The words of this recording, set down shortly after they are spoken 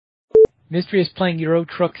Mystery is playing Euro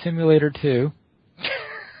Truck Simulator 2.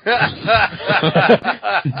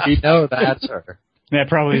 You know that's her. That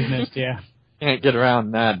probably is Mist, yeah. Can't get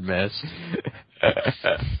around that, Miss.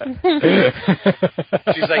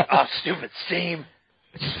 She's like, oh, stupid Steam.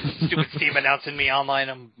 Stupid Steam announcing me online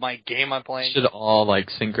on my game I'm playing. Should all, like,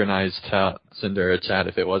 synchronize send her a chat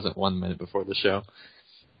if it wasn't 1 minute before the show.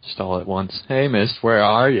 Just all at once. Hey, Miss, where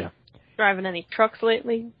are you? Driving any trucks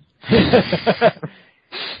lately?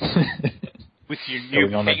 With your new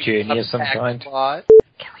Going on a journey of some kind. Can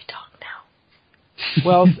we talk now?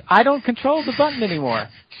 Well, I don't control the button anymore.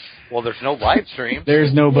 Well, there's no live stream.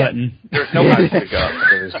 There's no button. There's no button to go.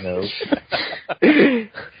 There's no...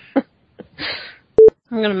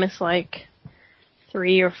 I'm gonna miss like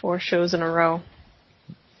 3 or 4 shows in a row.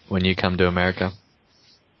 When you come to America.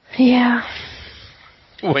 Yeah.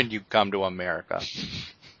 When you come to America.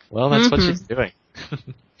 Well, that's what she's doing.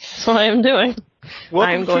 That's what I am doing.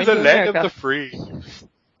 Welcome going to the to land America. of the free.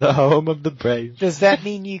 The home of the brave. Does that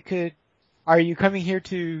mean you could... Are you coming here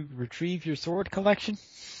to retrieve your sword collection?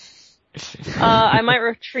 I might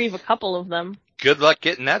retrieve a couple of them. Good luck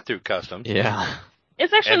getting that through customs. Yeah.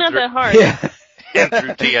 It's actually And not through- that hard. Yeah.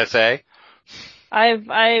 And through TSA.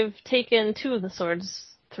 I've taken 2 of the swords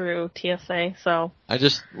through TSA, so... I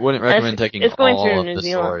just wouldn't recommend taking it's going all through of New the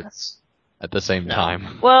Zealand. swords at the same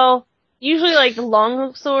time. Well, usually like the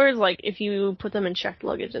long swords, like if you put them in checked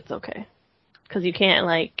luggage, it's okay. Because you can't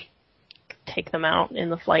like take them out in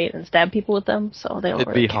the flight and stab people with them, so they don't It'd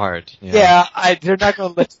really be care. hard. Yeah, they're not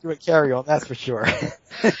going to let you do a carry-on, that's for sure.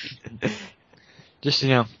 Just,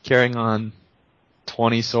 carrying on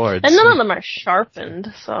 20 swords. And none of them are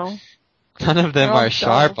sharpened, so... None of them They're all are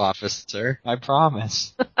sharp, dull. officer. I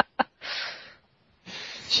promise.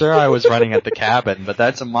 Sure, I was running at the cabin, but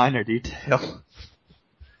that's a minor detail.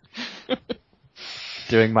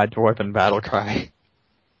 Doing my dwarven battle cry.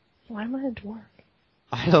 Why am I a dwarf?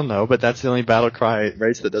 I don't know, but that's the only battle cry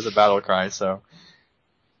race that does a battle cry, so.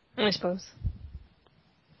 I suppose.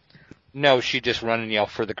 No, she just run and yell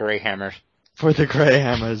for the Grey Hammers. For the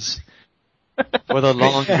Greyhammers. With a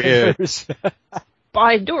long beard.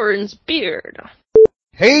 By Doran's beard.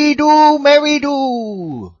 Hey do, Mary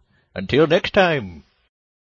do! Until next time.